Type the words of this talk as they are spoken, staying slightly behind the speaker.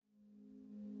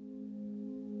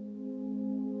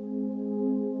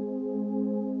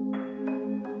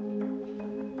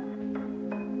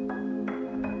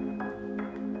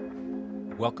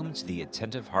Welcome to the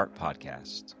Attentive Heart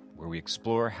Podcast, where we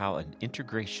explore how an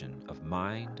integration of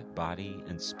mind, body,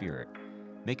 and spirit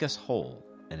make us whole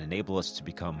and enable us to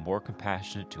become more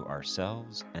compassionate to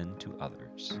ourselves and to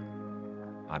others.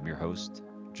 I'm your host,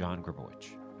 John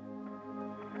Gribowich.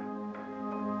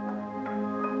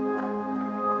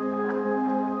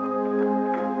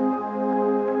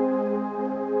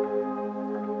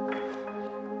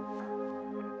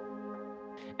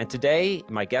 And today,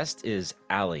 my guest is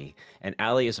Allie. And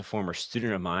Allie is a former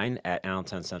student of mine at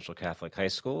Allentown Central Catholic High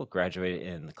School, graduated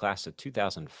in the class of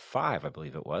 2005, I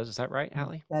believe it was. Is that right,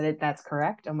 Allie? That's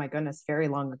correct. Oh my goodness, very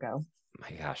long ago.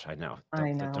 My gosh, I know.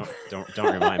 I know.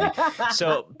 Don't remind me.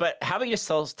 But how about you just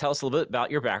tell us a little bit about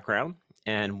your background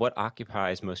and what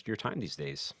occupies most of your time these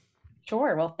days?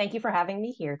 Sure. Well, thank you for having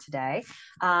me here today.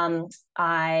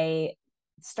 I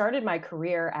started my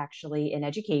career actually in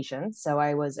education. So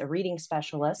I was a reading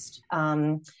specialist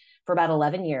for about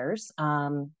 11 years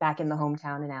back in the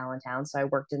hometown in Allentown. So I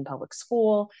worked in public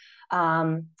school.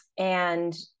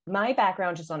 And my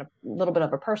background, just on a little bit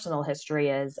of a personal history,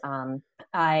 is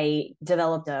I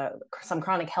developed some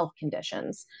chronic health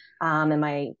conditions in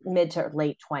my mid to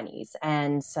late 20s.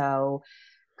 And so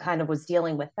kind of was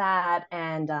dealing with that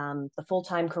and the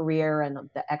full-time career and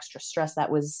the extra stress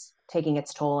that was taking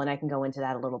its toll. And I can go into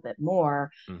that a little bit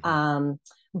more.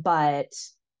 But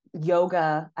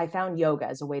I found yoga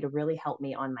as a way to really help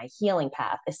me on my healing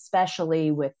path,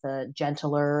 especially with the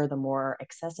gentler, the more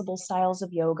accessible styles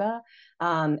of yoga.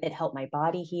 It helped my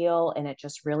body heal, and it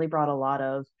just really brought a lot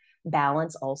of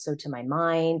balance also to my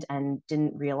mind, and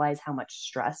didn't realize how much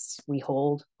stress we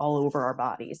hold all over our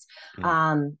bodies.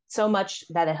 So much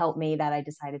that it helped me that I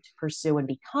decided to pursue and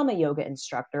become a yoga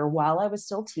instructor while I was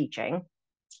still teaching.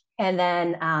 And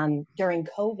then during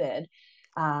COVID,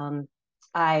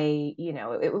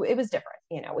 it was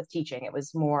different, with teaching. It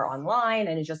was more online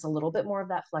and it's just a little bit more of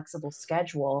that flexible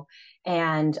schedule.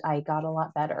 And I got a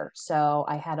lot better. So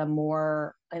I had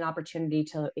an opportunity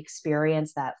to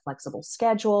experience that flexible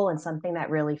schedule and something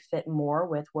that really fit more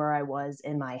with where I was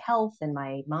in my health and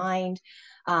my mind.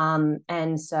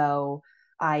 And so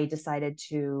I decided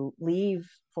to leave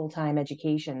full-time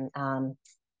education.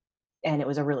 And it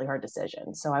was a really hard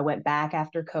decision. So I went back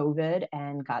after COVID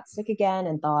and got sick again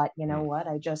and thought, you know what,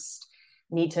 I just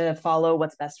need to follow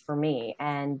what's best for me,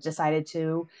 and decided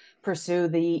to pursue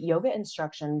the yoga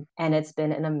instruction. And it's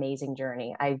been an amazing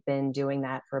journey. I've been doing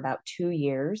that for about 2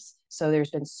 years. So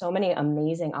there's been so many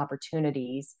amazing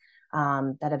opportunities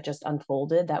that have just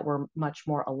unfolded that were much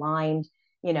more aligned,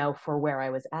 for where I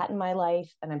was at in my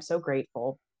life. And I'm so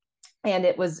grateful. And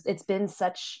it's been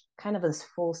such kind of this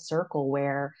full circle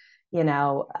where, you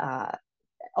know, uh,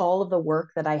 all of the work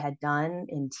that I had done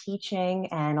in teaching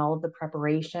and all of the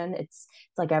preparation, it's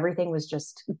like everything was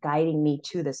just guiding me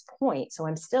to this point. So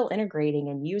I'm still integrating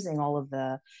and using all of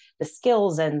the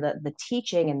skills and the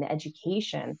teaching and the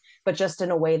education, but just in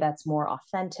a way that's more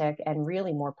authentic and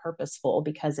really more purposeful,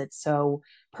 because it's so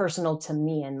personal to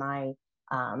me and my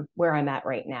where I'm at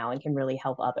right now, and can really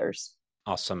help others.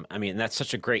 Awesome. I mean, that's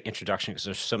such a great introduction because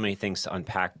there's so many things to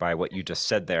unpack by what you just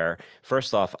said there.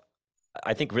 First off,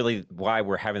 I think really why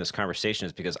we're having this conversation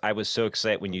is because I was so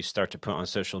excited when you start to put on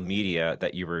social media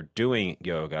that you were doing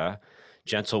yoga,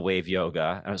 gentle wave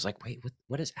yoga. I was like, wait,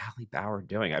 what is Allie Bauer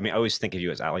doing? I mean, I always think of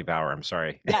you as Allie Bauer. I'm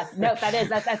sorry. Yes, no,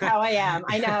 that's how I am.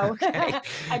 I know. Okay.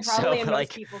 I probably in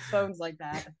most people's phones like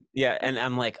that. Yeah. And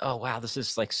I'm like, oh, wow, this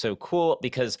is like so cool,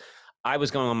 because I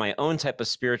was going on my own type of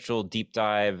spiritual deep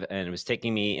dive, and it was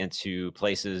taking me into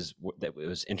places that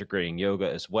was integrating yoga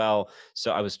as well.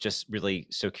 So I was just really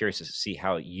so curious to see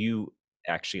how you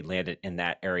actually landed in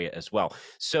that area as well.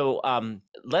 So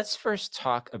let's first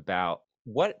talk about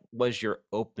what was your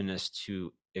openness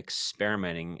to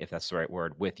experimenting, if that's the right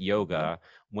word, with yoga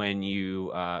when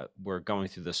you were going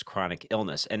through this chronic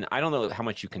illness. And I don't know how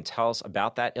much you can tell us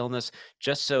about that illness,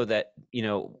 just so that,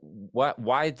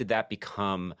 why did that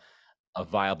become a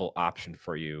viable option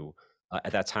for you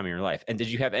at that time in your life? And did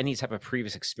you have any type of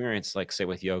previous experience, like say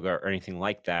with yoga or anything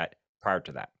like that prior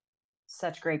to that?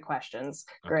 Such great questions,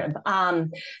 Okay. Grib.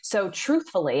 So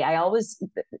truthfully,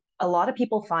 a lot of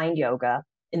people find yoga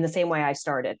in the same way I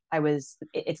started.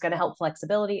 It's going to help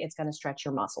flexibility. It's going to stretch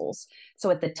your muscles.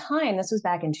 So at the time, this was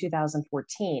back in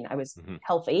 2014, I was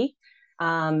healthy,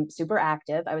 super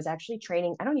active. I was actually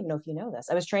training. I don't even know if you know this.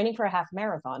 I was training for a half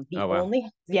marathon. Wow.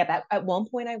 At one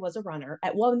point I was a runner.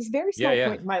 At one very small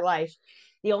point in my life,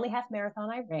 the only half marathon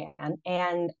I ran.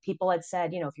 And people had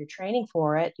said, if you're training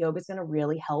for it, yoga is going to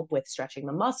really help with stretching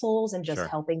the muscles and just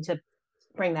helping to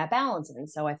bring that balance in.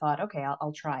 So I thought, okay,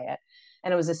 I'll try it.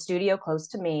 And it was a studio close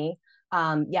to me.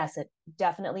 Yes, it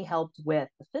definitely helped with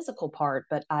the physical part,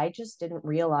 but I just didn't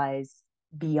realize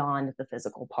beyond the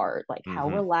physical part, like how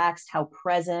Mm-hmm. relaxed, how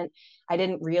present. I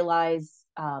didn't realize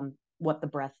what the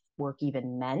breath work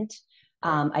even meant.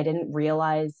 Right. I didn't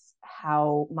realize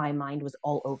how my mind was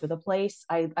all over the place.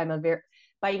 I'm a very,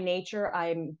 by nature,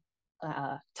 I'm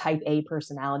type A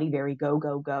personality, very go,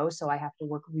 go, go. So I have to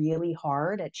work really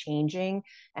hard at changing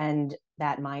and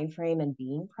that mind frame and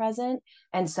being present.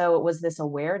 And so it was this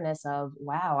awareness of,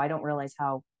 wow, I don't realize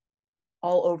how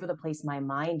all over the place my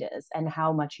mind is and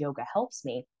how much yoga helps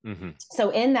me. Mm-hmm. So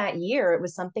in that year, it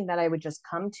was something that I would just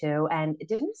come to and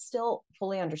didn't still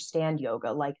fully understand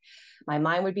yoga. Like my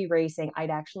mind would be racing.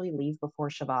 I'd actually leave before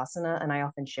Shavasana. And I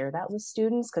often share that with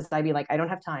students because I'd be like, I don't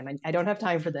have time. I don't have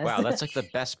time for this. Wow, that's like the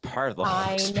best part of the whole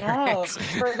I know.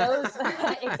 experience. For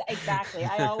those, exactly.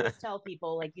 I always tell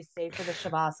people like you stay for the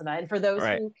shavasana, and for those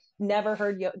Right. who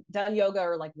never done yoga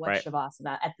or like what Right.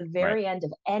 shavasana, at the Right. very end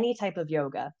of any type of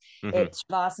yoga, Mm-hmm. it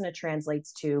shavasana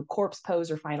translates to corpse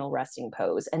pose or final resting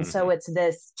pose, and Mm-hmm. so it's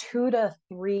this 2 to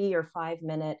 3 or 5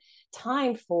 minute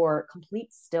time for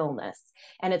complete stillness,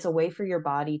 and it's a way for your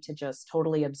body to just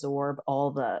totally absorb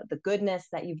all the goodness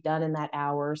that you've done in that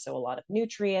hour. So a lot of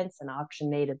nutrients and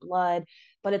oxygenated blood,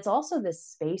 but it's also this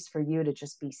space for you to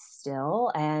just be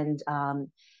still. And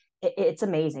it's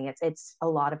amazing. It's a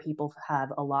lot of people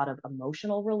have a lot of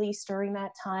emotional release during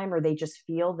that time, or they just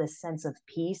feel this sense of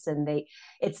peace, and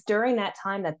it's during that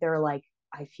time that they're like,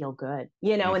 I feel good,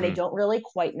 and they Mm-hmm. don't really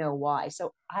quite know why.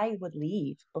 So I would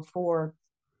leave before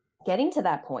getting to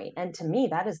that point, and to me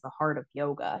that is the heart of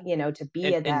yoga, to be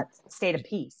at And that state of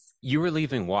peace. you were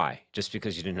leaving why? Just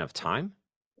because you didn't have time?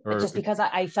 Or Just because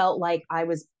I felt like I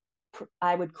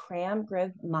would cram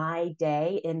Griv my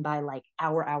day in by like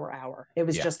hour. It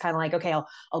was yeah. just kind of like, okay,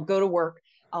 I'll go to work,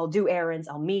 I'll do errands,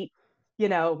 I'll meet,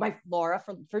 my Laura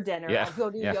for dinner, Yeah. I'll go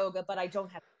do Yeah. yoga, but I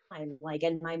don't have time. Like,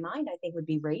 and my mind, I think, would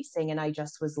be racing. And I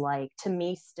just was like, to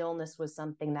me, stillness was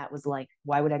something that was like,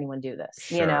 why would anyone do this?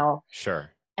 Sure.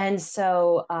 Sure. And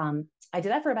so I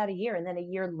did that for about a year. And then a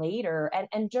year later,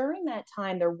 and during that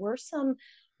time, there were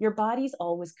your body's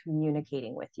always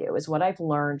communicating with you, is what I've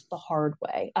learned the hard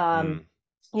way. Mm.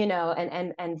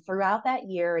 And throughout that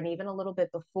year, and even a little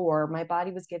bit before, my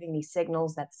body was giving me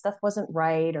signals that stuff wasn't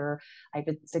right, or I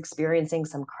was experiencing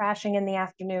some crashing in the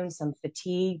afternoon, some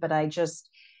fatigue, but I just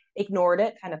ignored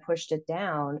it, kind of pushed it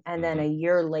down. And then Mm-hmm. a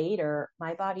year later,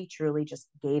 my body truly just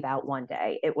gave out one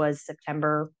day. It was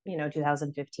September,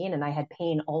 2015, and I had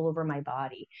pain all over my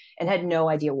body and had no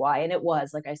idea why. And it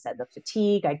was, like I said, the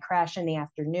fatigue. I'd crash in the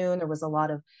afternoon. There was a lot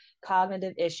of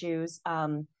cognitive issues.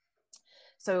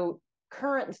 So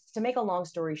current To make a long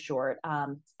story short,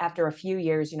 after a few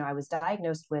years, I was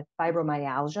diagnosed with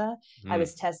fibromyalgia. I Mm.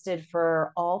 was tested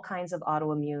for all kinds of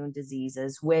autoimmune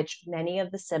diseases, which many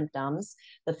of the symptoms,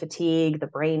 the fatigue, the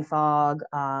brain fog,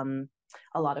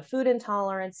 a lot of food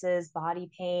intolerances, body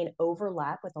pain,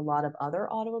 overlap with a lot of other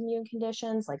autoimmune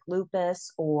conditions like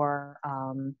lupus or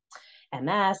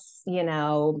MS,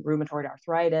 rheumatoid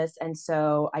arthritis. And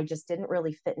so I just didn't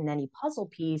really fit in any puzzle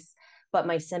piece, but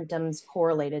my symptoms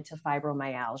correlated to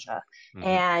fibromyalgia. Mm-hmm.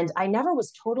 And I never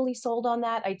was totally sold on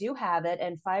that. I do have it.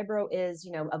 And fibro is,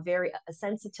 a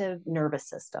sensitive nervous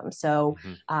system. So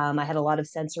Mm-hmm. I had a lot of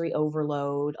sensory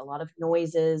overload, a lot of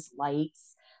noises,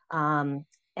 lights.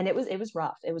 And it was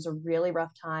rough. It was a really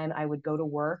rough time. I would go to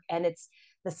work, and it's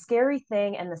the scary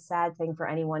thing and the sad thing for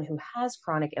anyone who has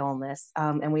chronic illness,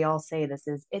 and we all say this,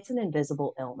 is it's an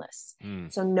invisible illness.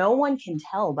 Mm. So no one can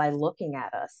tell by looking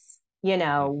at us,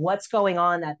 Mm-hmm. what's going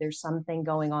on, that there's something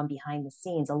going on behind the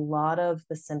scenes. A lot of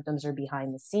the symptoms are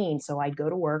behind the scenes. So I'd go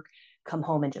to work, come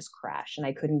home, and just crash. And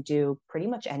I couldn't do pretty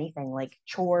much anything like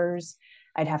chores.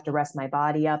 I'd have to rest my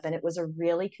body up. And it was a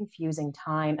really confusing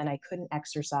time. And I couldn't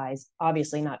exercise,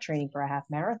 obviously, not training for a half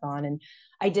marathon. And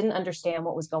I didn't understand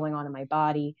what was going on in my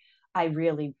body. I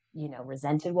really,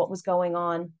 resented what was going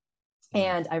on. Mm.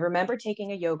 And I remember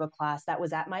taking a yoga class that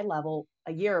was at my level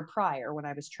a year prior when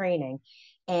I was training,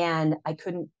 and I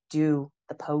couldn't do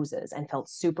the poses and felt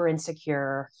super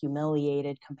insecure,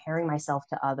 humiliated, comparing myself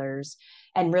to others,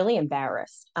 and really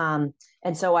embarrassed. And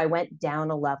so I went down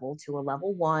a level to a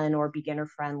level one, or beginner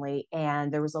friendly,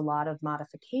 and there was a lot of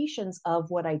modifications of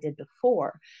what I did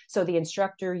before. So the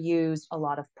instructor used a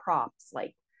lot of props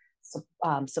like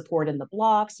support in the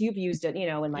blocks. You've used it,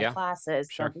 in my Yeah. classes,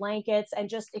 the Sure. blankets, and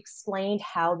just explained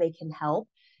how they can help.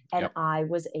 And Yep. I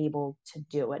was able to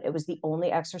do it. It was the only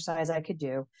exercise I could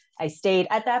do. I stayed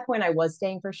at that point, I was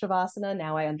staying for Shavasana.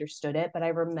 Now I understood it, but I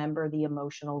remember the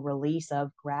emotional release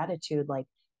of gratitude, like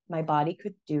my body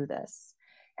could do this.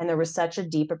 And there was such a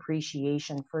deep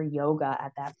appreciation for yoga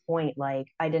at that point. Like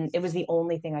it was the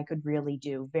only thing I could really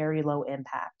do, very low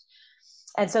impact.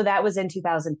 And so that was in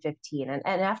 2015. And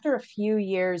after a few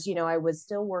years, I was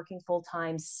still working full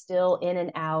time, still in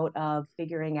and out of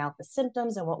figuring out the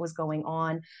symptoms and what was going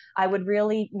on. I would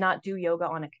really not do yoga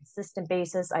on a consistent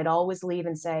basis. I'd always leave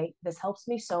and say, this helps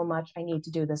me so much. I need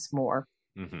to do this more.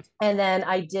 Hmm. And then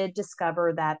I did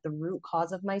discover that the root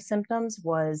cause of my symptoms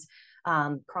was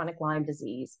chronic Lyme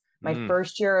disease. My Mm.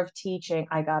 first year of teaching,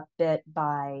 I got bit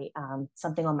by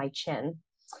something on my chin.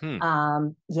 Hmm.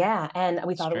 Yeah, and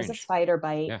we thought it was a Strange. spider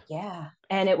bite. Yeah. Yeah,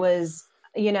 and it was,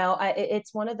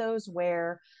 it's one of those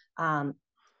where um,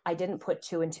 I didn't put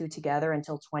two and two together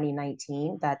until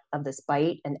 2019 that of this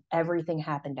bite, and everything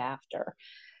happened after.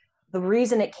 The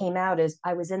reason it came out is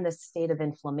I was in this state of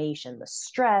inflammation, the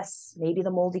stress, maybe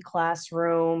the moldy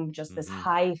classroom, just this Hmm.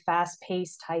 high, fast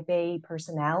paced type A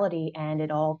personality, and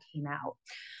it all came out.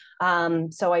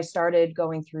 So I started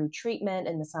going through treatment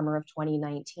in the summer of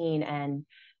 2019. And,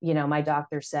 my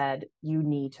doctor said, you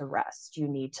need to rest. You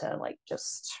need to like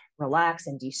just relax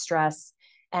and de stress.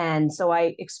 And so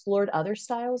I explored other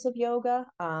styles of yoga.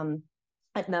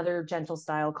 Another gentle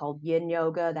style called yin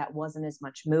yoga that wasn't as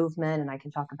much movement. And I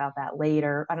can talk about that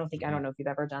later. I Hmm. don't know if you've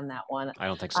ever done that one. I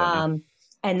don't think so. No. Um,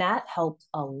 and that helped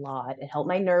a lot. It helped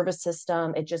my nervous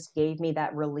system. It just gave me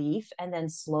that relief. And then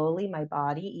slowly my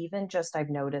body, even just I've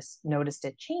noticed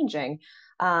it changing.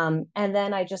 And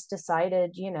then I just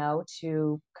decided,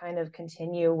 to kind of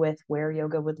continue with where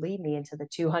yoga would lead me into the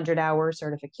 200-hour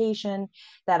certification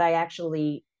that I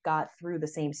actually got through the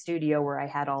same studio where I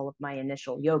had all of my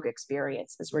initial yoga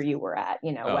experiences where you were at,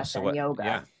 Oh, West so End what? Yoga.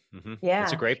 Yeah. Hmm.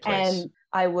 It's a Yeah. great place. And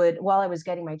while I was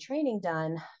getting my training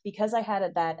done, because I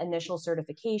had that initial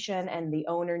certification and the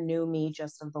owner knew me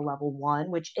just of the level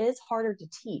one, which is harder to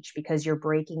teach because you're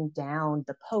breaking down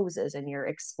the poses and you're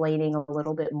explaining a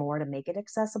little bit more to make it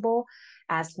accessible,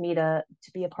 asked me to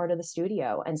be a part of the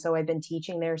studio. And so I've been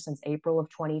teaching there since April of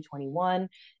 2021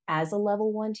 as a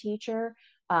level one teacher.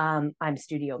 I'm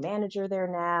studio manager there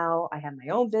now. I have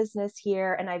my own business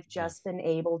here, and I've Mhm. just been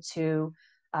able to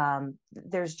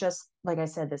there's just, like I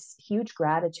said, this huge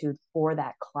gratitude for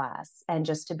that class and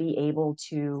just to be able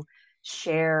to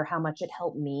share how much it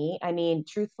helped me. I mean,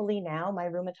 truthfully, now my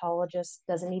rheumatologist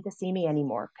doesn't need to see me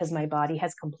anymore because my body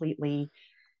has completely,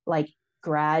 like,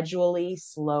 gradually,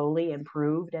 slowly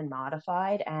improved and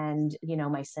modified. And,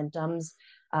 my symptoms,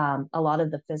 a lot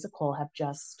of the physical have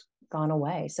just gone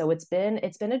away. So it's been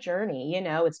a journey,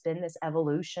 it's been this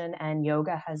evolution, and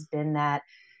yoga has been that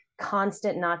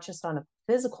constant, not just on a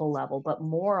physical level, but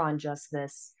more on just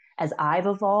this. As I've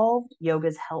evolved,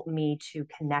 yoga's helped me to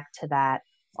connect to that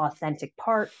authentic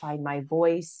part, find my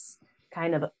voice,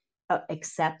 kind of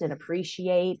accept and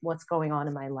appreciate what's going on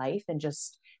in my life, and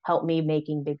just help me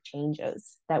making big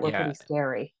changes that were Yeah. pretty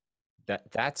scary.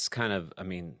 That's kind of, I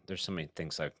mean, there's so many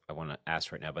things I want to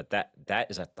ask right now, but that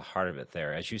is at the heart of it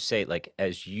there. As you say, like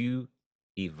as you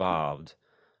evolved,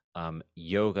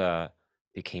 yoga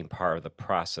became part of the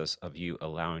process of you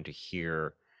allowing to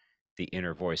hear the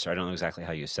inner voice. Or I don't know exactly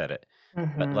how you said it,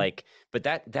 but Mm-hmm. like, but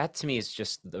that to me is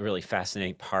just the really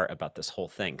fascinating part about this whole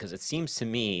thing, because it seems to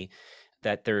me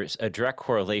that there's a direct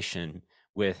correlation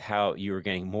with how you were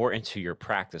getting more into your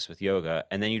practice with yoga,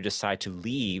 and then you decide to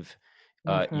leave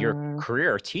your Mm-hmm.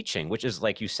 career teaching, which is,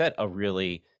 like you said, a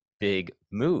really big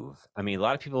move. I mean, a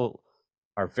lot of people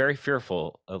are very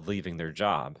fearful of leaving their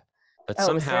job, but Oh,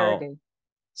 it was somehow scary.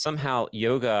 somehow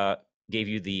yoga gave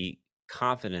you the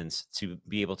confidence to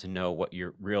be able to know what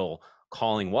your real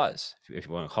calling was, if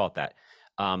you want to call it that.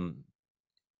 Um,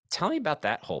 Tell me about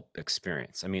that whole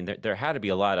experience. I mean, there had to be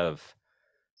a lot of,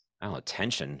 I don't know,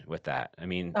 tension with that. I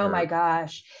mean, Oh my or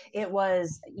gosh. It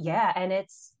was, yeah. And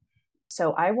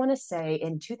so I want to say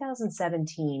in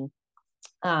 2017,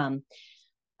 um,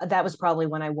 that was probably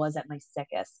when I was at my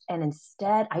sickest. And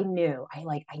instead, I knew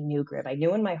Grib. I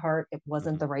knew in my heart it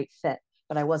wasn't mhm, the right fit,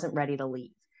 but I wasn't ready to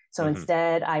leave. So mhm,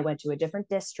 instead, I went to a different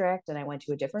district and I went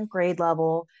to a different grade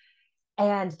level.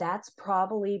 And that's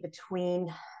probably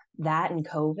between that and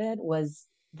COVID was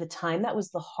the time that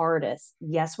was the hardest.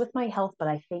 Yes, with my health, but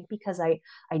I think because I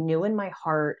knew in my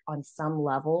heart on some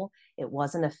level it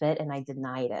wasn't a fit and I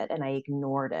denied it and I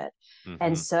ignored it.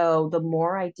 And mhm, so the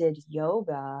more I did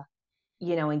yoga,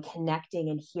 and connecting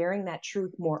and hearing that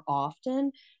truth more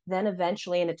often, then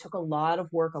eventually, and it took a lot of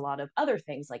work, a lot of other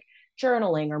things like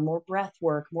journaling or more breath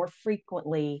work more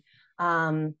frequently,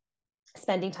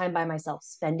 spending time by myself,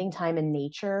 spending time in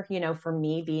nature, for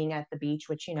me being at the beach,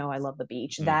 which, I love the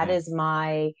beach. That mhm. is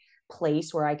my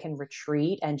place where I can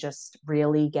retreat and just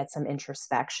really get some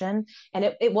introspection.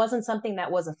 And it wasn't something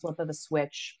that was a flip of a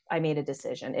switch. I made a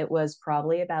decision. It was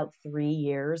probably about 3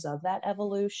 years of that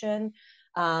evolution,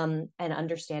 and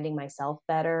understanding myself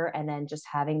better, and then just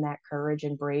having that courage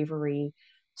and bravery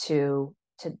to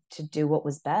do what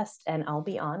was best. And I'll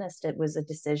be honest, it was a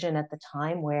decision at the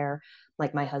time where,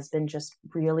 like, my husband just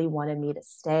really wanted me to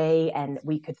stay and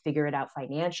we could figure it out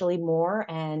financially more.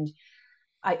 And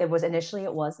it was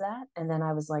that. And then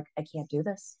I was like, I can't do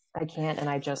this. I can't. And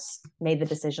I just made the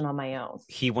decision on my own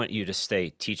He want you to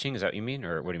stay teaching? Is that what you mean,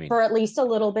 or what do you mean? for at least a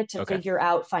little bit to Okay, figure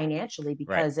out financially,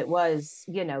 right, because it was,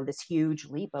 this huge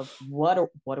leap of what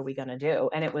are we going to do?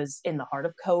 And it was in the heart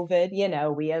of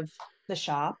COVID. We have the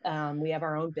shop, we have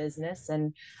our own business,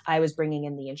 and I was bringing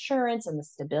in the insurance and the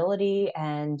stability,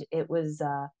 and it was,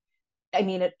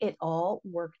 it all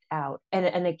worked out.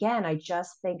 And again, I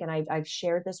just think, and I've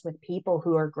shared this with people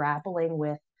who are grappling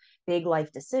with big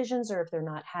life decisions, or if they're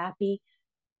not happy,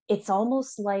 it's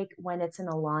almost like when it's an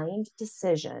aligned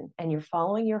decision and you're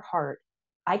following your heart.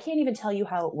 I can't even tell you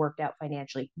how it worked out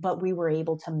financially, but we were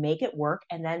able to make it work.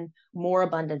 And then more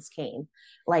abundance came.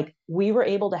 Like, we were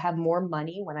able to have more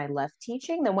money when I left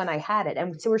teaching than when I had it.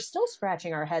 And so we're still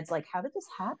scratching our heads like, how did this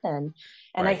happen?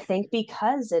 And I right, think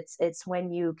because it's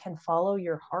when you can follow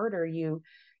your heart, or you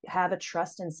have a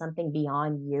trust in something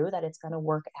beyond you, that it's going to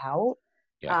work out.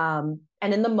 yeah,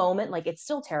 And in the moment, like, it's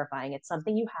still terrifying. It's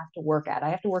something you have to work at. I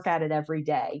have to work at it every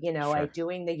day, I sure.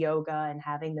 doing the yoga and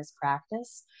having this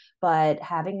practice, but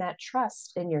having that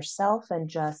trust in yourself and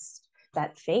just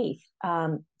that faith,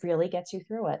 really gets you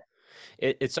through it.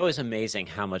 It's always amazing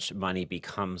how much money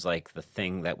becomes like the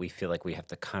thing that we feel like we have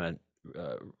to kind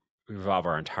of revolve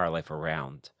our entire life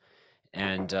around.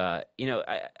 And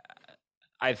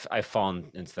I've fallen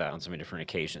into that on so many different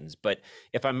occasions. But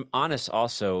if I'm honest,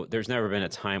 also, there's never been a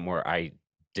time where I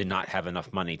did not have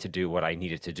enough money to do what I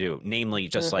needed to do, namely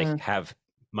just like Mm-hmm. have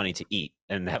money to eat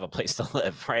and have a place to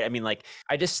live, right? I mean, like,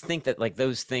 I just think that like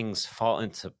those things fall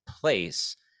into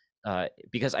place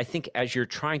because I think as you're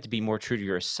trying to be more true to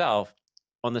yourself,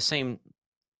 on the same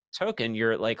token,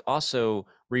 you're like also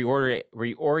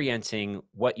reorienting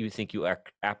what you think you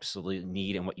absolutely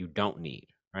need and what you don't need,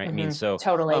 right? I mean, Mm-hmm. so, oh,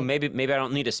 Totally. maybe I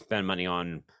don't need to spend money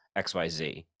on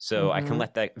XYZ, so I can Mm-hmm.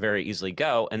 let that very easily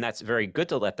go, and that's very good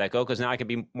to let that go because now I can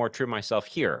be more true to myself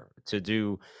here to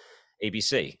do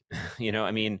ABC.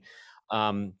 I mean,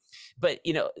 um, but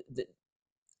the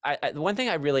one thing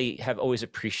I really have always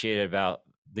appreciated about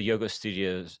the yoga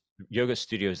studios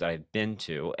that I've been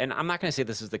to, and I'm not going to say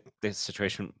this is the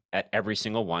situation at every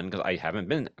single one because I haven't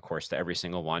been, of course, to every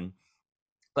single one,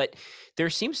 but there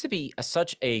seems to be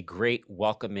such a great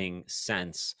welcoming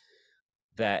sense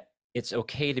that it's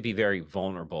okay to be very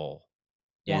vulnerable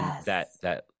in that Yes.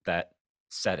 that that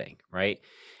setting, right?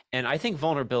 And I think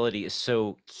vulnerability is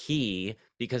so key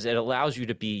because it allows you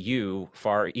to be you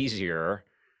far easier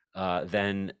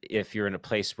than if you're in a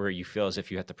place where you feel as if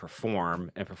you have to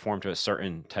perform and perform to a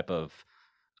certain type of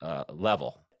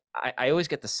level. I always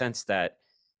get the sense that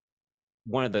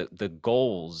one of the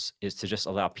goals is to just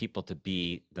allow people to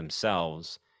be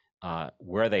themselves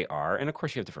where they are. And of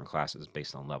course, you have different classes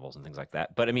based on levels and things like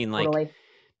that. But I mean, like, Totally.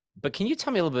 but can you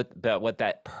tell me a little bit about what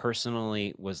that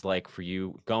personally was like for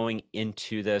you going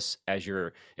into this as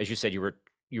you said,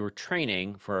 you were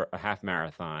training for a half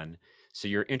marathon. So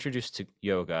you're introduced to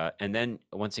yoga, and then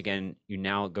once again, you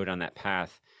now go down that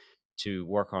path to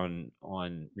work on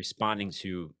responding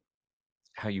to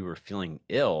how you were feeling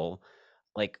ill.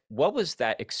 Like, what was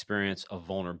that experience of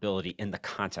vulnerability in the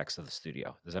context of the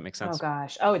studio? Does that make Oh sense?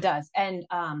 gosh. Oh, it does. And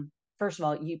first of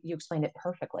all, you explained it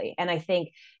perfectly. And I think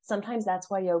sometimes that's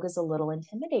why yoga is a little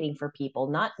intimidating for people.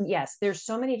 Not Yes, there's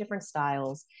so many different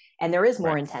styles, and there is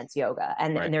more Right. intense yoga,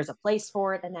 and Right. there's a place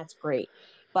for it, and that's great.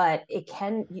 But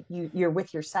you're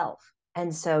with yourself.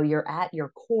 And so you're at your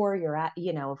core, you're at,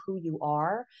 of who you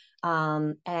are.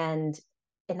 And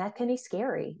that can be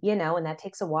scary, and that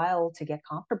takes a while to get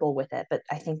comfortable with it. But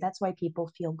I think that's why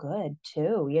people feel good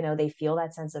too. They feel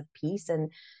that sense of peace,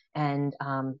 and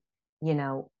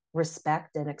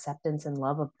respect and acceptance and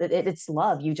love of it's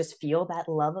love. You just feel that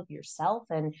love of yourself,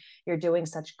 and you're doing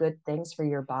such good things for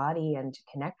your body and to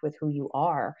connect with who you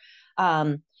are.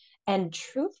 And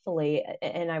truthfully,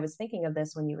 and I was thinking of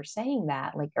this when you were saying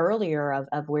that, like, earlier,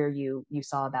 of where you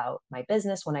saw about my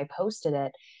business when I posted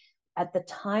it. At the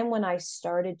time when I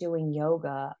started doing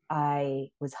yoga, I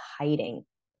was hiding,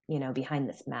 behind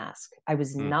this mask. I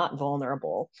was Hmm. not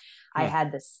vulnerable. I Hmm.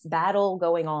 had this battle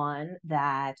going on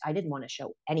that I didn't want to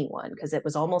show anyone, because it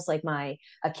was almost like my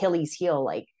Achilles heel.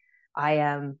 Like, I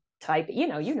am type, you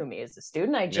knew me as a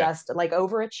student. I Yeah. just like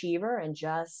overachiever and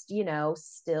just,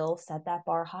 still set that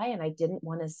bar high. And I didn't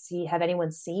want to have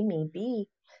anyone see me be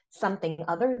something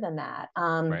other than that.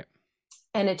 Right.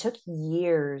 And it took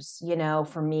years,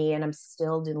 for me, and I'm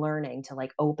still learning to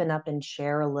like open up and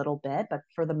share a little bit. But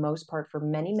for the most part, for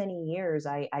many, many years,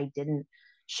 I didn't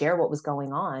share what was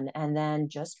going on. And then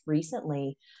just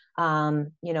recently,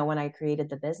 when I created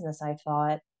the business, I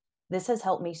thought, this has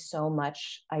helped me so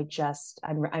much.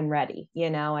 I'm ready,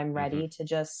 I'm Hmm. ready to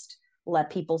just let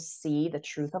people see the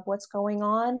truth of what's going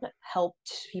on, help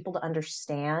people to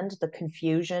understand the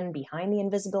confusion behind the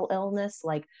invisible illness.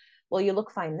 Like, well, you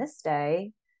look fine this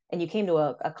day and you came to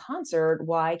a concert.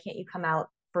 Why can't you come out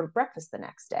for breakfast the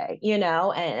next day?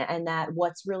 And that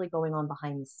what's really going on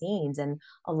behind the scenes. And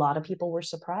a lot of people were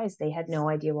surprised. They had no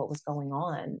idea what was going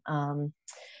on.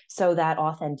 So that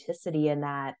authenticity and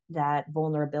that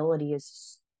vulnerability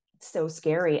is so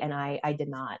scary. And I did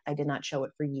not show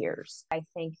it for years. I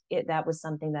think that was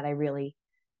something that I really,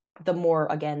 the more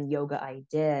again yoga I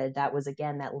did, that was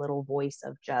again that little voice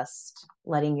of just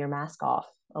letting your mask off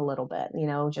a little bit,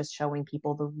 just showing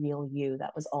people the real you.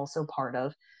 That was also part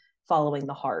of following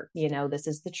the heart. This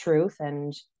is the truth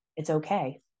and it's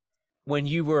okay. When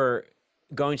you were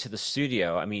going to the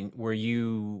studio, I mean, were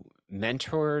you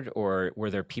mentored or were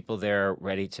there people there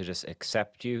ready to just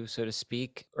accept you, so to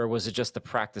speak? Or was it just the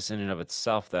practice in and of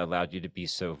itself that allowed you to be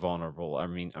so vulnerable? I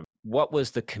mean, what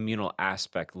was the communal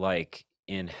aspect like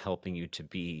in helping you to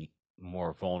be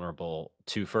more vulnerable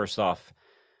to, first off,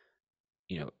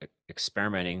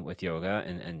 experimenting with yoga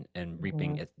and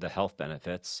reaping Mm-hmm. the health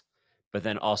benefits, but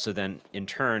then also then in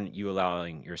turn you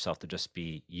allowing yourself to just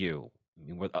be you.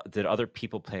 I mean, did other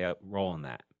people play a role in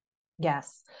that?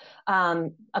 Yes.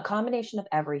 A combination of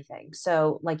everything.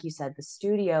 So, like you said, the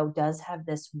studio does have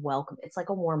this welcome. It's like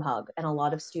a warm hug. And a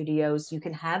lot of studios, you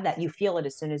can have that. You feel it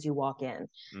as soon as you walk in.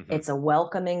 Hmm. It's a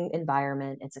welcoming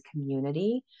environment, it's a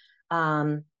community.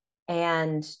 Um,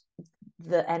 and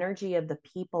the energy of the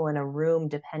people in a room,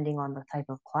 depending on the type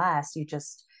of class, you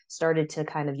just started to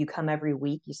kind of, you come every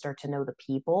week, you start to know the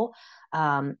people.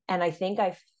 And I think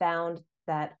I found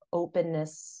that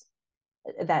openness,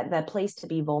 that place to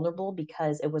be vulnerable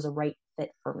because it was a right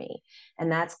fit for me.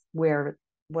 And that's where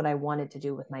what I wanted to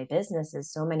do with my business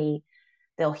is so many,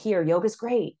 they'll hear yoga's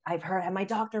great. I've heard my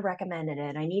doctor recommended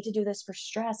it. I need to do this for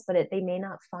stress, but they may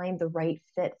not find the right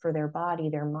fit for their body,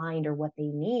 their mind, or what they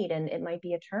need. And it might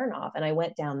be a turnoff. And I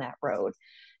went down that road.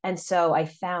 And so I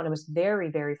found, I was very,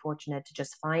 very fortunate to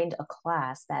just find a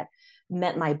class that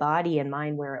met my body and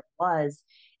mind where it was.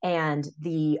 And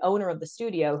the owner of the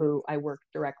studio, who I worked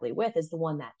directly with, is the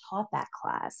one that taught that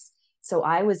class. So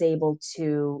I was able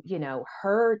to,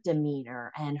 her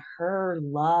demeanor and her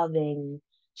loving,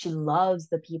 she loves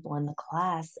the people in the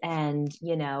class, and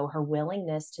her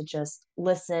willingness to just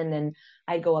listen. And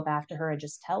I'd go up after her and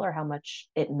just tell her how much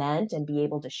it meant and be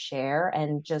able to share,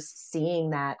 and just seeing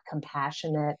that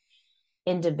compassionate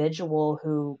individual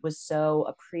who was so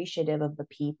appreciative of the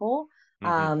people.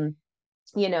 Hmm.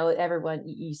 Everyone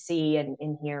you see and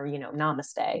hear,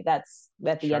 namaste. That's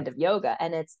at the Sure. end of yoga.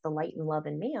 And it's the light and love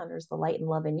in me honors the light and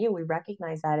love in you. We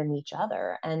recognize that in each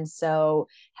other. And so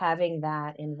having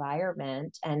that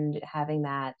environment and having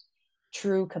that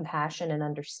true compassion and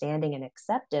understanding and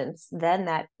acceptance, then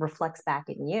that reflects back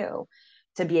in you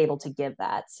to be able to give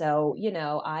that. So,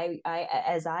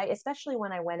 especially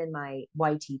when I went in my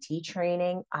YTT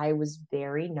training, I was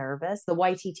very nervous. The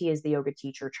YTT is the yoga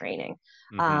teacher training.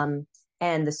 Hmm. Um,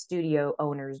 and the studio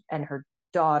owners and her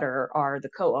daughter are the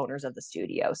co-owners of the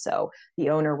studio. So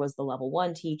the owner was the level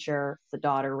 1 teacher, the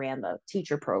daughter ran the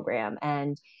teacher program.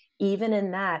 And even in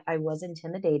that, I was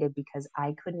intimidated because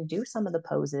I couldn't do some of the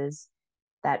poses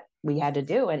that we had to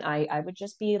do. And I would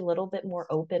just be a little bit more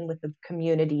open with the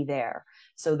community there.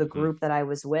 So the Hmm. group that I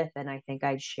was with, and I think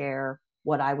I'd share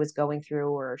what I was going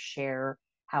through or share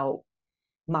how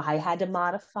I had to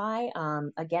modify,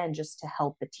 again, just to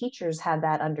help the teachers have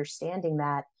that understanding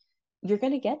that you're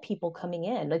going to get people coming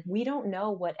in. Like, we don't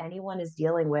know what anyone is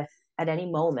dealing with at any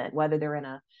moment, whether they're in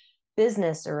a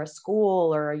business or a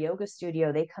school or a yoga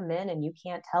studio. They come in and you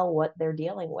can't tell what they're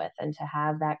dealing with. And to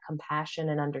have that compassion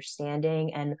and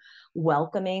understanding and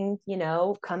welcoming,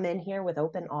 come in here with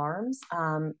open arms,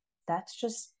 that's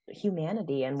just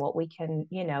humanity and what we can,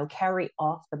 carry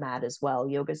off the mat as well.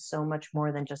 Yoga is so much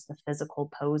more than just the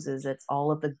physical poses. It's all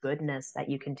of the goodness that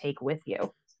you can take with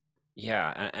you.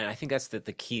 Yeah, and I think that's the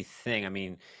key thing. I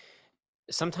mean,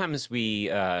 sometimes we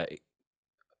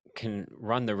can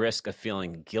run the risk of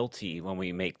feeling guilty when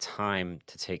we make time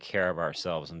to take care of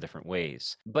ourselves in different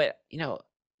ways. But,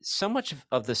 so much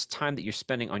of this time that you're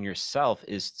spending on yourself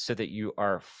is so that you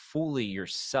are fully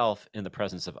yourself in the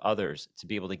presence of others, to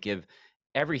be able to give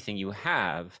everything you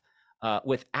have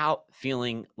without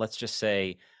feeling, let's just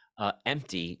say,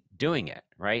 empty doing it,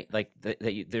 right? Like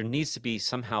there needs to be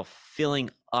somehow filling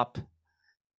up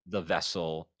the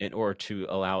vessel in order to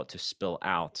allow it to spill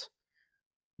out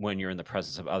when you're in the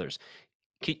presence of others.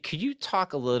 Could you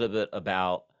talk a little bit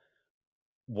about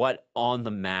what on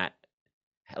the mat,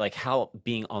 like how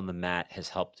being on the mat has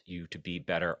helped you to be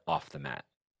better off the mat?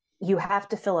 You have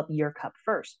to fill up your cup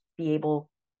first, be able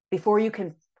before you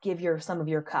can give your some of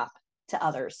your cup to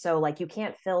others. So like you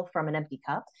can't fill from an empty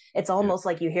cup. It's Yeah. almost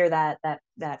like you hear that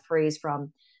phrase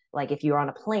from, like, if you're on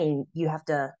a plane, you have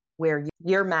to wear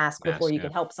your mask before Mask. you Yeah.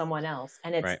 can help someone else.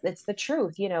 And it's Right. it's the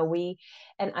truth. We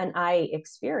and I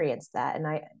experienced that. And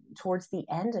I towards the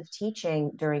end of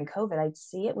teaching during COVID, I'd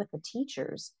see it with the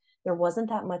teachers. There wasn't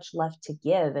that much left to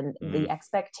give, and the Mm,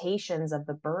 expectations of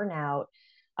the burnout,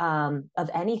 of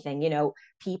anything,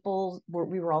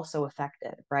 we were also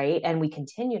affected, right? And we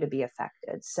continue to be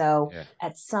affected. So yeah.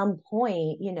 at some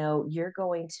point, you're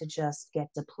going to just get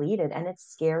depleted, and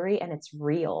it's scary and it's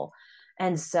real.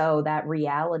 And so that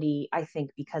reality, I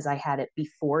think, because I had it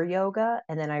before yoga,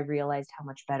 and then I realized how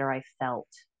much better I felt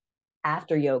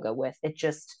after yoga with it,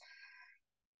 just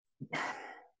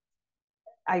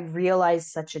I realized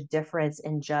such a difference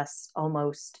in just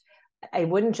almost, I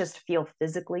wouldn't just feel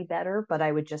physically better, but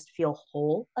I would just feel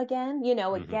whole again.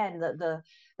 Hmm. Again, the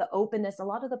openness, a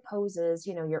lot of the poses,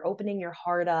 you're opening your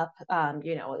heart up,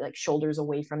 like shoulders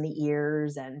away from the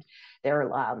ears, and they're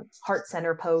heart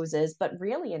center poses. But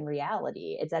really, in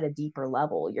reality, it's at a deeper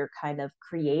level. You're kind of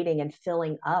creating and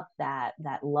filling up that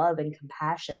love and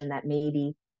compassion that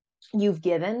maybe you've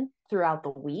given throughout the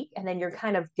week, and then you're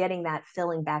kind of getting that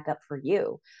filling back up for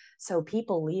you. So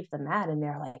people leave the mat and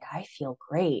they're like, I feel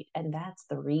great. And that's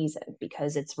the reason,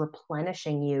 because it's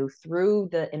replenishing you through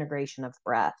the integration of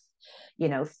breath,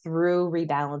 through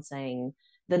rebalancing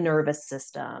the nervous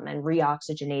system and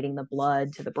reoxygenating the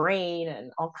blood to the brain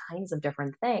and all kinds of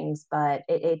different things. But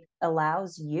it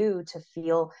allows you to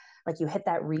feel like you hit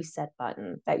that reset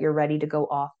button, that you're ready to go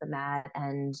off the mat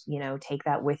and take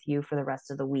that with you for the rest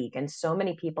of the week. And so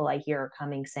many people I hear are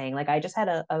coming saying, like, I just had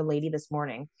a lady this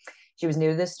morning. She was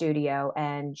new to the studio,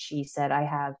 and she said, I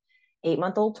have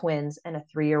 8-month-old twins and a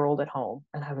 3-year-old at home.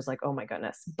 And I was like, oh my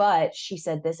goodness. But she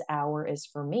said, this hour is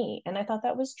for me. And I thought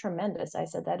that was tremendous. I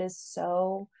said, that is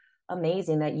so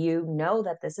amazing that you know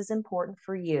that this is important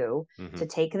for you, Hmm. to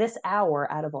take this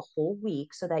hour out of a whole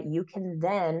week so that you can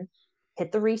then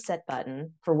hit the reset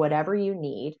button for whatever you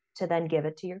need to then give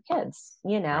it to your kids.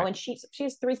 Right. And she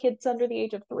has 3 kids under the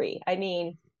age of 3. I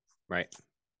mean, Right.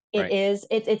 it Right. is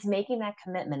it's making that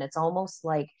commitment. It's almost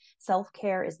like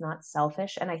self-care is not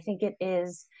selfish, and I think it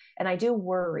is. And I do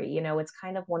worry, it's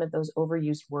kind of one of those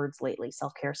overused words lately: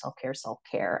 self-care, self-care,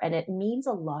 self-care, and it means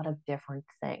a lot of different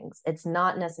things. It's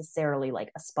not necessarily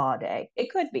like a spa day.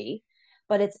 It could be,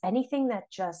 but it's anything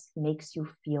that just makes you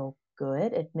feel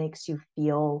good. It makes you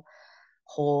feel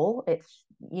whole. It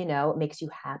makes you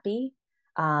happy.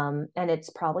 And it's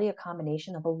probably a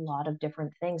combination of a lot of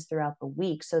different things throughout the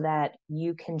week, so that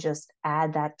you can just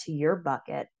add that to your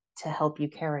bucket to help you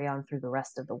carry on through the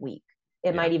rest of the week.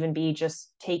 It Yeah. might even be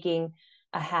just taking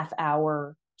a half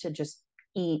hour to just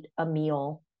eat a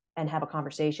meal and have a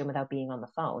conversation without being on the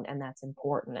phone. And that's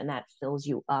important. And that fills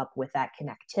you up with that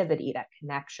connectivity, that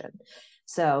connection.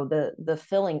 So the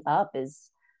filling up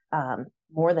is,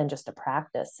 more than just a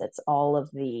practice. It's all of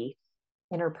the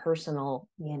interpersonal,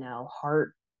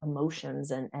 heart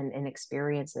emotions and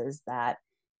experiences that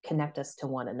connect us to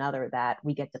one another that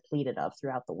we get depleted of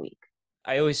throughout the week.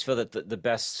 I always feel that the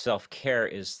best self-care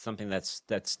is something that's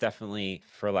definitely,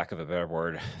 for lack of a better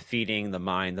word, feeding the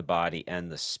mind, the body,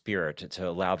 and the spirit, to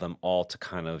allow them all to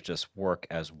kind of just work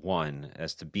as one,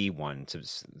 as to be one,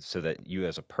 so that you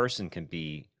as a person can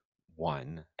be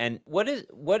one. And what is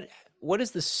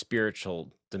the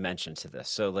spiritual dimension to this?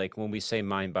 So like when we say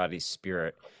mind, body,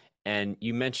 spirit, and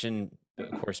you mentioned,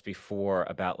 of course, before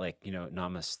about, like,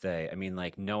 namaste. I mean,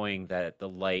 like, knowing that the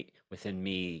light within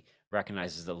me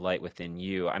recognizes the light within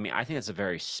you. I mean, I think it's a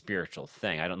very spiritual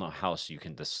thing. I don't know how else you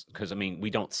can because I mean, we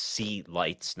don't see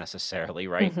lights necessarily,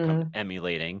 right? Come Mm-hmm.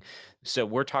 emulating. So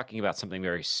we're talking about something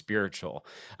very spiritual.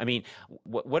 I mean,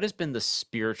 what has been the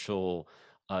spiritual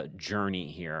journey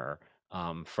here,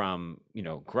 from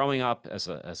growing up as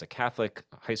a Catholic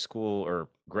high school or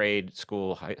grade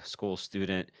school, high school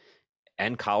student,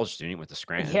 and college student, went to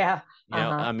Scranton. Yeah.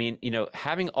 Uh-huh. I mean,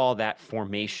 having all that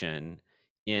formation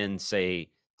in,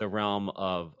 say, the realm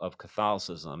of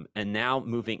Catholicism, and now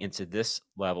moving into this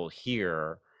level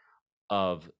here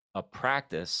of a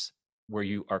practice where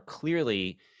you are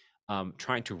clearly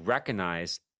trying to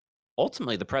recognize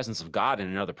ultimately the presence of God in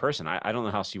another person. I don't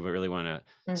know how else you really want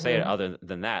to say it Hmm. other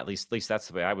than that. At least that's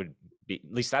the way I would be.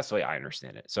 At least that's the way I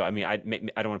understand it. So I mean, I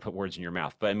don't want to put words in your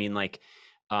mouth, but I mean, like,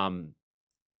 um,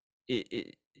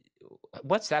 it,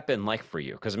 what's that been like for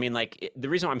you? Because I mean, like, the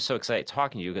reason why I'm so excited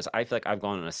talking to you because I feel like I've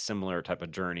gone on a similar type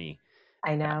of journey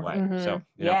I that know. way. Hmm. So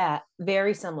Yeah,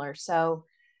 very similar. So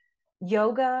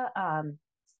yoga,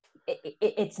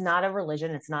 it's not a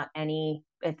religion. It's not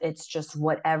it's just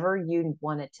whatever you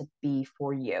want it to be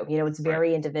for you. It's right.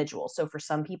 very individual. So for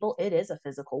some people, it is a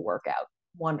physical workout.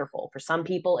 Wonderful. For some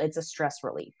people, it's a stress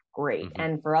relief. Great. Hmm.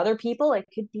 And for other people, it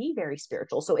could be very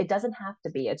spiritual. So it doesn't have to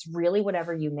be. It's really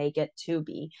whatever you make it to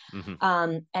be.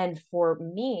 Hmm. And for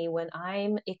me, when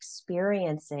I'm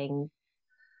experiencing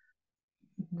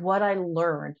what I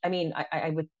learned, I mean,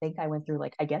 I would think I went through,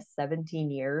 like, I guess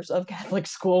 17 years of Catholic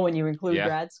school when you include Yeah.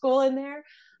 grad school in there.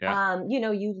 Yeah.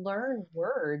 You learn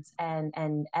words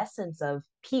and essence of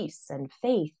peace and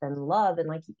faith and love. And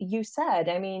like you said,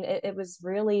 I mean, it was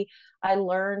really, I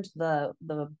learned the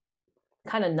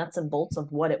kind of nuts and bolts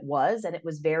of what it was. And it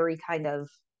was very kind of,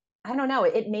 I don't know,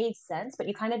 it made sense, but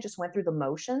you kind of just went through the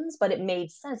motions, but it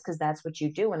made sense because that's what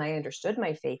you do. And I understood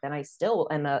my faith, and I still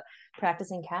am a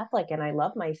practicing Catholic, and I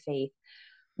love my faith,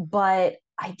 but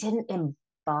I didn't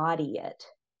embody it.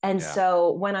 And Yeah.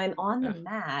 so when I'm on the Yeah.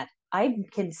 mat, I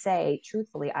can say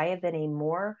truthfully, I have been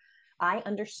I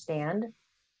understand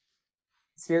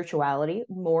spirituality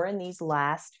more in these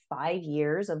last 5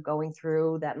 years of going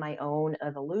through that my own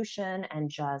evolution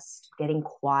and just getting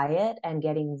quiet and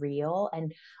getting real.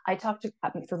 And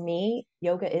for me,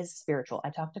 yoga is spiritual.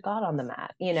 I talk to God on the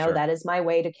mat. Sure. That is my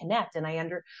way to connect. And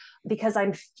because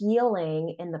I'm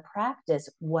feeling in the practice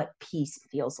what peace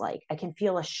feels like. I can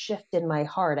feel a shift in my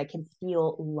heart. I can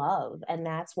feel love. And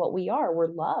that's what we are. We're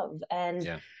love. And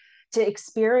Yeah. to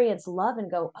experience love and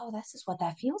go, oh, this is what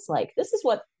that feels like. This is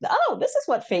what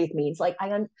faith means.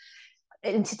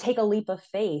 And to take a leap of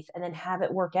faith and then have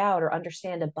it work out or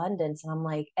understand abundance. And I'm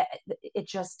like,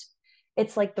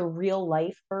 it's like the real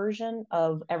life version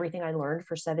of everything I learned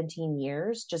for 17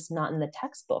 years, just not in the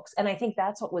textbooks. And I think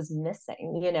that's what was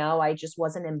missing. I just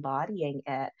wasn't embodying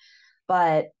it.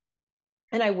 But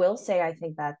and I will say, I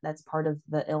think that that's part of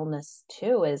the illness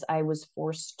too, is I was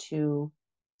forced to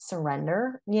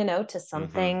surrender, to Hmm.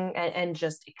 something, and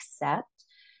just accept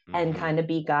and Hmm. kind of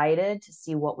be guided to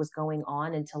see what was going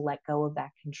on and to let go of that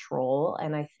control.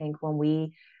 And I think when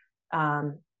we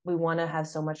want to have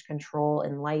so much control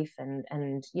in life,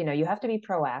 and you have to be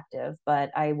proactive, but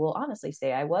I will honestly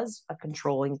say I was a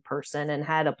controlling person and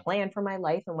had a plan for my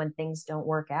life, and when things don't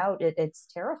work out, it's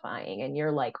terrifying and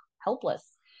you're like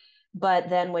helpless. But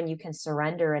then when you can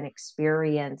surrender and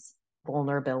experience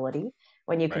vulnerability,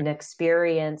 when you Right. can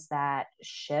experience that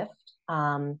shift,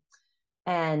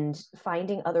 and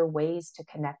finding other ways to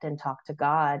connect and talk to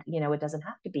God, it doesn't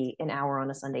have to be an hour on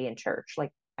a Sunday in church.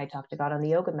 Like, I talk to God on the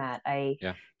yoga mat. I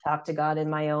Yeah. talk to God in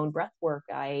my own breath work.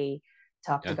 I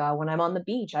talk to Yeah. God when I'm on the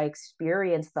beach. I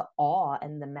experience the awe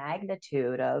and the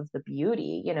magnitude of the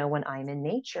beauty, when I'm in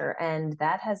nature. And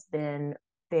that has been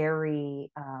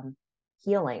very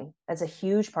healing. That's a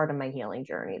huge part of my healing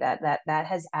journey. That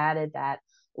has added that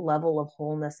level of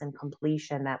wholeness and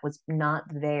completion that was not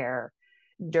there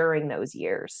during those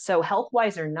years. So health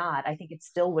wise or not, I think it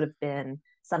still would have been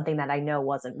something that I know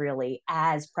wasn't really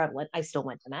as prevalent. I still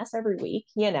went to mass every week,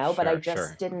 but I Sure. just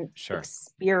Sure. didn't Sure.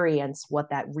 experience what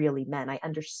that really meant. I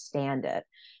understand it.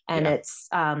 And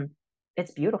Yeah.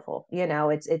 it's beautiful.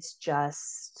 It's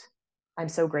just, I'm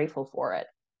so grateful for it.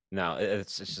 No,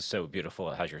 it's just so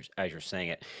beautiful as you're saying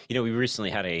it. We recently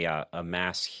had a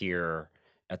mass here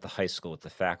at the high school with the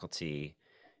faculty,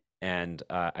 and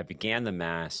I began the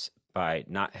mass by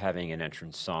not having an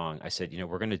entrance song. I said,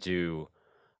 we're going to do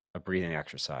a breathing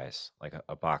exercise, like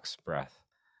a box breath,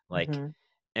 like, Mm-hmm.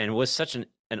 and it was such an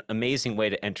amazing way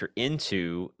to enter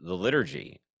into the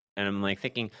liturgy. And I'm like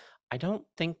thinking, I don't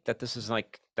think that this is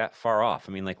like that far off.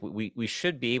 I mean, like we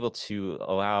should be able to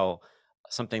allow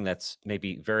something that's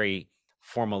maybe very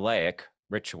formulaic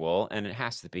ritual, and it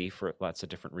has to be for lots of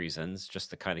different reasons, just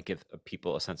to kind of give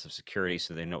people a sense of security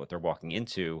so they know what they're walking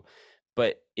into.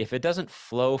 But if it doesn't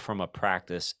flow from a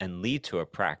practice and lead to a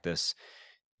practice,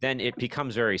 then it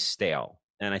becomes very stale.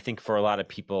 And I think for a lot of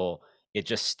people, it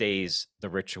just stays the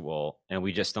ritual, and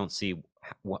we just don't see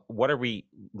what are we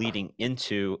leading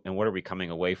into and what are we coming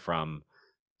away from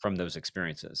those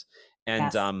experiences.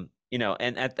 And Yes.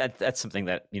 and that's something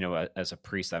that as a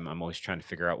priest, I'm always trying to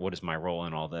figure out what is my role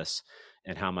in all this,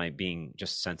 and how am I being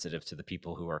just sensitive to the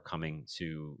people who are coming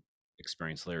to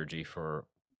experience liturgy for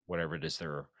whatever it is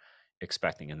they're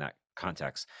expecting in that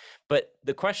context. But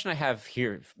the question I have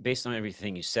here, based on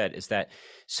everything you said, is that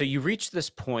so you reach this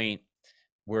point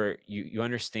where you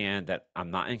understand that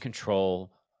I'm not in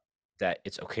control, that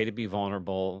it's okay to be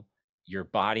vulnerable. Your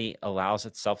body allows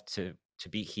itself to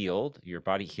be healed. Your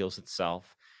body heals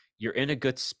itself. You're in a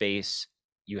good space.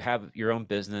 You have your own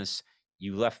business.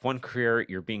 You left one career.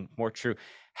 You're being more true.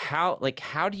 How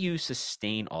do you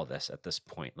sustain all this at this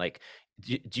point? Like,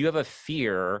 do you have a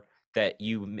fear that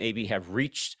you maybe have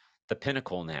reached the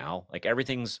pinnacle now? Like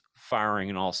everything's firing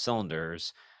in all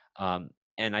cylinders. And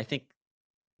I think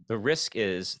the risk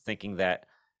is thinking that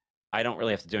I don't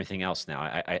really have to do anything else now.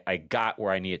 I got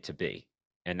where I need it to be,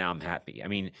 and now I'm happy. I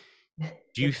mean,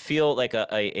 do you feel like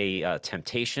a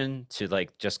temptation to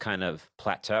like just kind of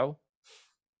plateau?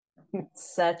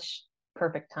 Such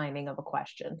perfect timing of a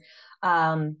question.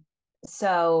 Um,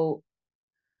 so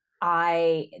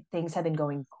I things have been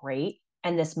going great.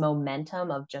 And this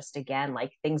momentum of just again,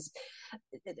 like things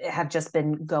have just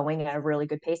been going at a really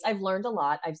good pace. I've learned a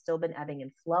lot. I've still been ebbing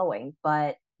and flowing,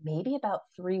 but maybe about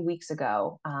 3 weeks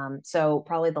ago, so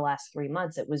probably the last 3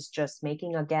 months, it was just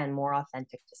making again more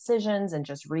authentic decisions and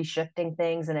just reshifting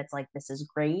things. And it's like, this is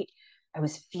great. I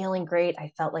was feeling great.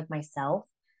 I felt like myself,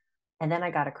 and then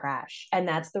I got a crash. And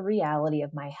that's the reality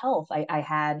of my health. I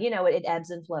had, it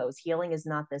ebbs and flows. Healing is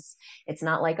not this, it's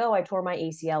not like, oh, I tore my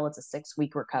ACL, it's a 6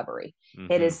 week recovery. It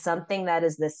Mm-hmm. is something that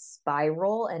is this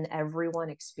spiral, and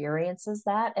everyone experiences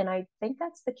that. And I think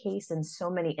that's the case in so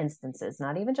many instances,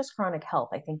 not even just chronic health.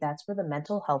 I think that's where the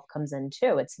mental health comes in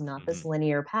too. It's not Mm-hmm. this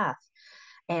linear path.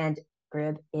 And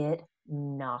Grib, it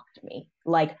knocked me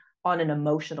like on an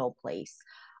emotional place.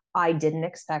 I didn't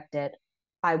expect it.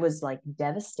 I was like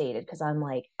devastated because I'm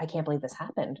like, I can't believe this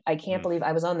happened. I can't Mm. believe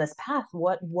I was on this path.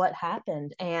 What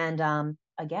happened? And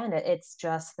again, it's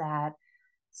just that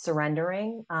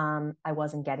surrendering. I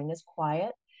wasn't getting as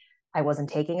quiet. I wasn't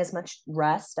taking as much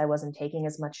rest. I wasn't taking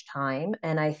as much time.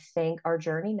 And I think our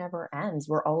journey never ends.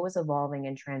 We're always evolving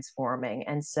and transforming.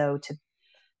 And so to,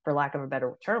 for lack of a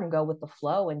better term, go with the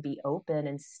flow and be open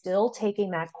and still taking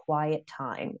that quiet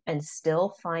time and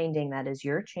still finding that as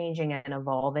you're changing and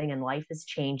evolving and life is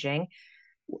changing,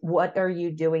 what are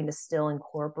you doing to still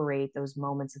incorporate those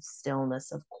moments of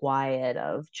stillness, of quiet,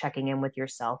 of checking in with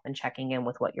yourself and checking in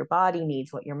with what your body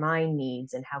needs, what your mind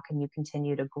needs, and how can you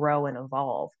continue to grow and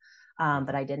evolve? But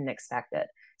Mm-hmm. I didn't expect it.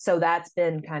 So that's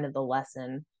been kind of the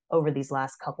lesson over these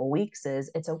last couple weeks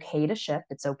is it's okay to shift.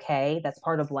 It's okay. That's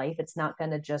part of life. It's not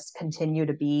going to just continue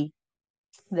to be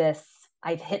this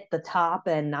I've hit the top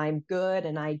and I'm good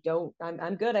and I'm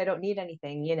good. I don't need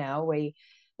anything.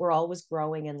 We're always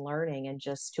growing and learning and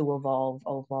just to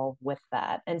evolve with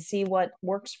that and see what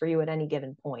works for you at any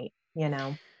given point.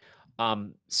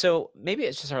 So maybe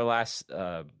it's just our last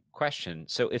question.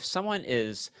 So if someone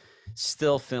is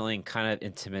still feeling kind of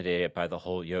intimidated by the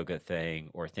whole yoga thing,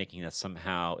 or thinking that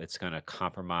somehow it's going to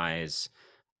compromise,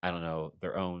 I don't know,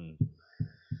 their own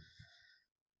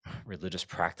religious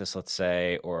practice, let's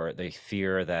say, or they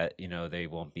fear that, they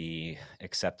won't be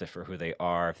accepted for who they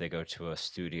are if they go to a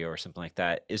studio or something like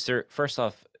that. Is there, first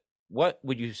off, what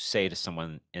would you say to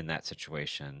someone in that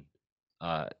situation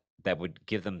uh, that would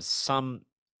give them some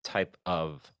type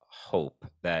of hope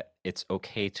that it's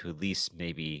okay to at least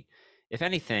maybe, if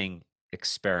anything,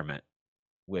 experiment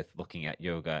with looking at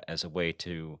yoga as a way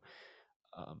to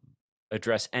um,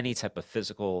 address any type of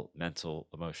physical, mental,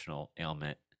 emotional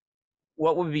ailment?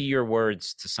 What would be your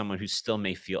words to someone who still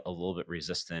may feel a little bit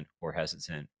resistant or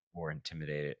hesitant or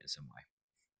intimidated in some way?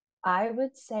 I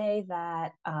would say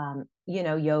that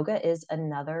yoga is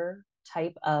another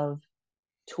type of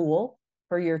tool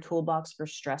for your toolbox for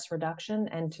stress reduction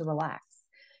and to relax.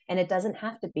 And it doesn't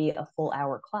have to be a full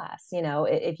hour class.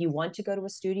 If you want to go to a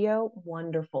studio,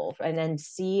 wonderful. And then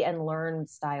see and learn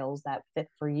styles that fit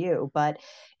for you. But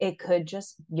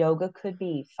yoga could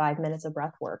be 5 minutes of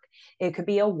breath work. It could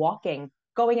be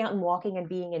going out and walking and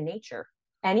being in nature.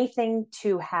 Anything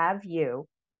to have you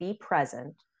be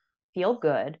present, feel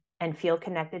good, and feel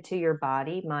connected to your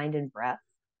body, mind, and breath,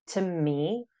 to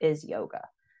me, is yoga.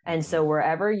 And Mm-hmm. so,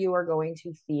 wherever you are going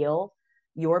to feel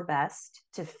your best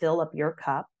to fill up your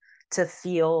cup, to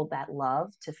feel that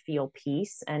love, to feel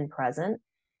peace and present,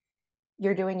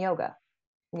 you're doing yoga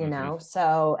Mm-hmm.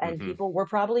 so, and Mm-hmm. people, we're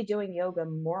probably doing yoga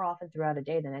more often throughout a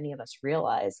day than any of us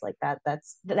realize. Like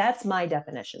that's my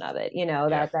definition of it.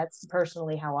 Yeah. That's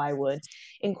personally how I would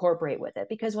incorporate with it.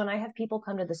 Because when I have people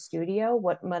come to the studio,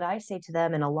 what I say to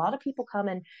them, and a lot of people come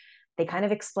and they kind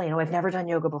of explain, oh, I've never done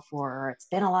yoga before, or it's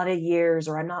been a lot of years,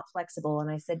 or I'm not flexible. And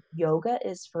I said, yoga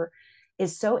is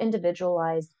so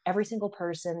individualized. Every single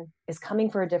person is coming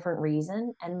for a different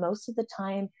reason, and most of the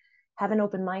time have an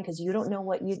open mind because you don't know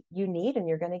what you need and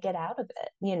you're going to get out of it,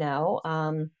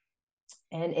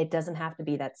 and it doesn't have to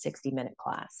be that 60-minute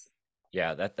class.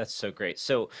 Yeah, that's so great.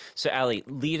 So Allie,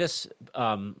 lead us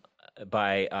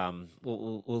by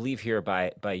we'll leave here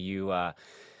by you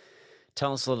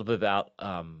tell us a little bit about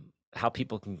how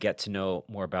people can get to know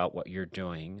more about what you're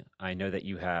doing. I know that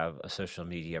you have a social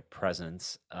media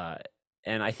presence,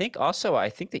 and I think also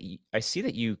that I see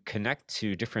that you connect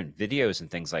to different videos and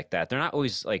things like that. They're not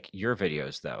always like your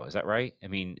videos, though. Is that right? I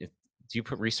mean, do you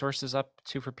put resources up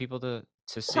too for people to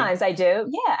see? Sometimes I do.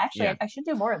 Yeah, actually, Yeah. I should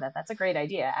do more of that. That's a great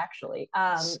idea, actually. So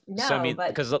I No, mean, but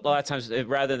because a lot of times,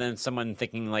 rather than someone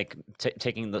thinking like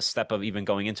taking the step of even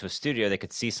going into a studio, they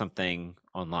could see something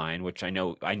online, which I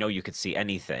know you could see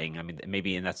anything. I mean,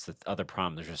 maybe, and that's the other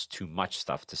problem. There's just too much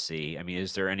stuff to see. I mean,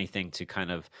 is there anything to kind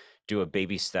of do a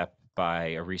baby step by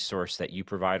a resource that you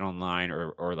provide online,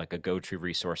 or like a go-to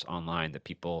resource online that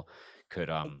people could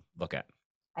look at?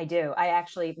 I do. I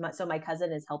actually, so my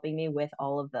cousin is helping me with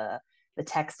all of the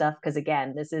tech stuff because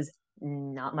again, this is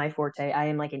not my forte. I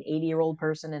am like an 80-year-old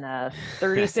person in a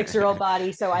 36-year-old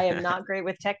body, so I am not great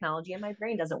with technology, and my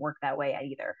brain doesn't work that way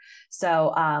either. So,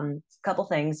 a couple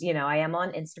things. I am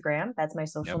on Instagram. That's my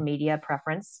social Yep. media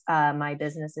preference. My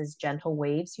business is Gentle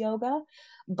Waves Yoga,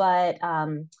 but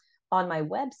on my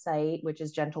website, which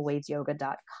is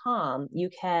gentlewavesyoga.com,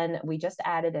 we just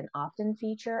added an opt-in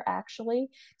feature actually.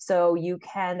 So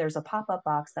there's a pop-up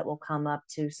box that will come up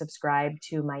to subscribe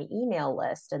to my email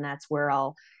list. And that's where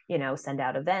I'll, send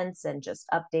out events and just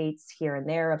updates here and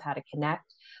there of how to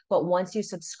connect. But once you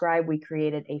subscribe, we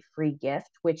created a free gift,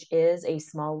 which is a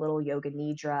small little yoga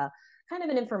nidra, kind of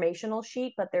an informational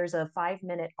sheet, but there's a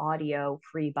 5-minute audio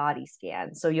free body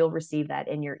scan. So you'll receive that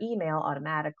in your email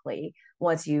automatically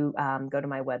once you go to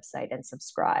my website and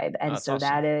subscribe. Oh, And that's so awesome.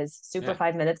 that is super Yeah,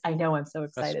 5 minutes. I know, I'm so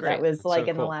that's excited. That great. was That's like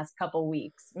so in the cool. last couple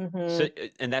weeks. So,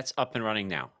 and that's up and running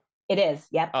now. It is.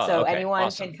 Yep. Oh, So okay. anyone can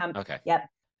Awesome. come. Okay. Yep.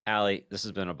 Allie, this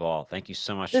has been a ball. Thank you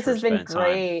so much This for has been spending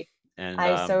time. great. And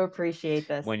I so appreciate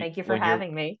this. when Thank you for when you're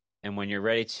having me. when you're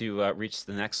ready to reach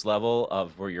the next level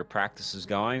of where your practice is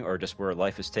going, or just where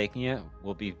life is taking you,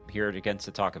 we'll be here again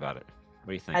to talk about it. What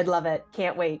do you think? I'd love it.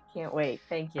 Can't wait. Can't wait.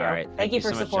 Thank All you. right. Thank Thank you you for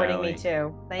so much, supporting me Allie.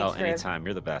 too. Oh, Thanks for. anytime.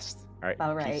 You're the best. All right.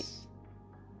 All right. Peace.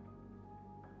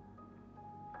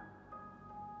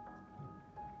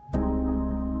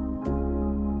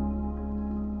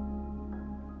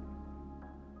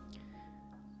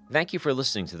 Thank you for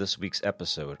listening to this week's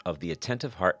episode of the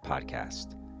Attentive Heart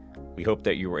Podcast. We hope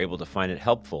that you were able to find it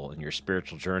helpful in your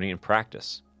spiritual journey and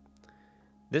practice.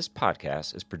 This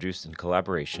podcast is produced in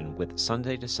collaboration with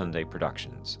Sunday to Sunday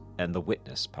Productions and the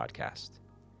Witness Podcast.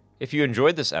 If you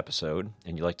enjoyed this episode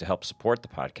and you'd like to help support the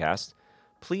podcast,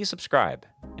 please subscribe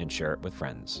and share it with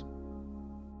friends.